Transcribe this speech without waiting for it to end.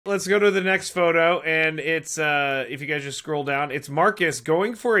let's go to the next photo, and it's if you guys just scroll down, it's Marcus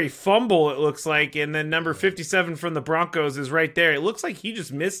going for a fumble, it looks like, and then number 57 from the Broncos is right there. It looks like he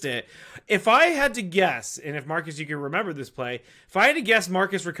just missed it. If I had to guess, and if Marcus, you can remember this play, if I had to guess,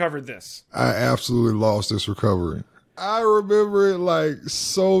 Marcus recovered this. I absolutely lost this recovery. I remember it like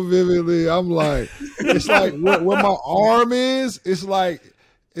so vividly. I'm like, it's like where my arm is, it's like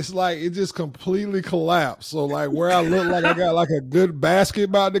it just completely collapsed. So like where I look like I got like a good basket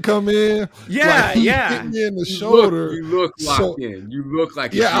about to come in. Yeah, like he hit me in the shoulder. You look locked in. You look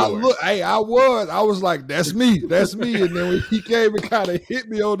like I was like, that's me. And then when he came and kind of hit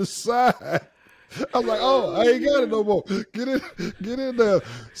me on the side, I was like, oh, I ain't got it no more. Get in there.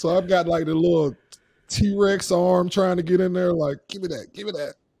 So I've got like the little T-Rex arm trying to get in there, like, give me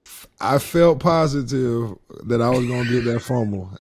that. I felt positive that I was going to get that fumble.